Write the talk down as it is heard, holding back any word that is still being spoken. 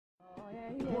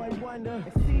Boy Wonder,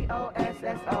 COSSON.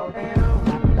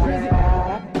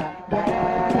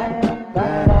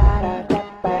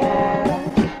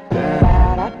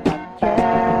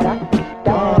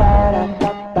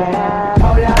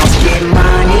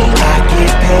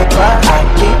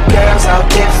 All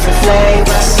different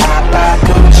flavors. I buy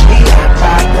Gucci, I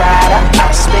buy Prada,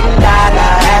 I spend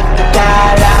dollar after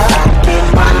dollar. I get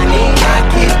money, I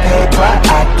get paper,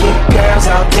 I get girls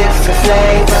all different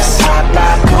flavors. I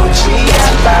buy Gucci,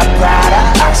 I buy Prada,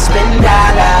 I spend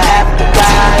dollar after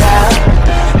dollar.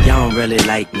 You don't really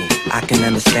like me, I can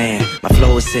understand. My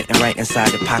flow is sitting right inside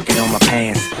the pocket on my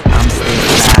pants. I'm still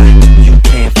fly, you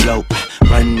can't float.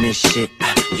 Run this shit,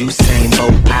 you same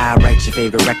boat. I write your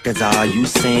favorite records, are you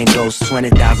saying ghosts?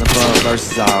 20,000 for a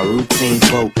verses, are routine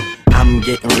quote. I'm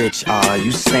getting rich, are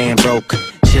you staying broke?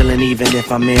 Chillin' even if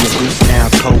I'm in a goose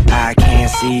down coat. I can't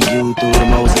see you through the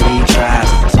Mozambique tribes,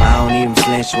 so I don't even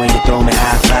flinch when you throw me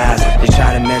high fives. You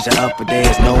try to measure up, but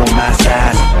there's no on my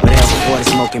size. But else before the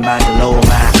smoking by the lower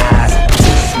my eyes.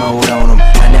 Mode on them,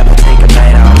 I never take a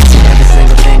night off. Every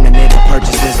single thing a nigga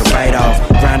purchases a write-off.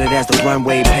 Grounded as the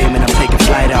runway payment, I'm taking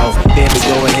flight off. Baby,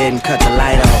 go ahead and cut the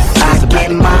light off. I get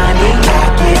money,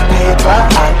 I get paper,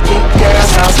 I get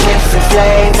girls all different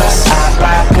flavors. I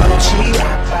buy Gucci, I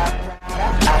buy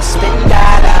Prada, I spend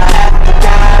dollar after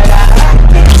dollar. I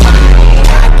get money,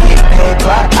 I get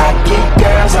paper, I get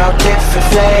girls all different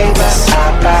flavors. I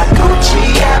buy Gucci,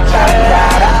 I buy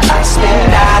Prada, I spend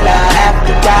dollar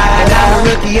after dollar. And I'm the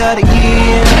rookie of the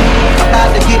year, I'm about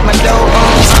to get my dough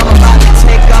on. I'm about to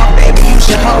take off, baby, you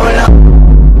should hold on.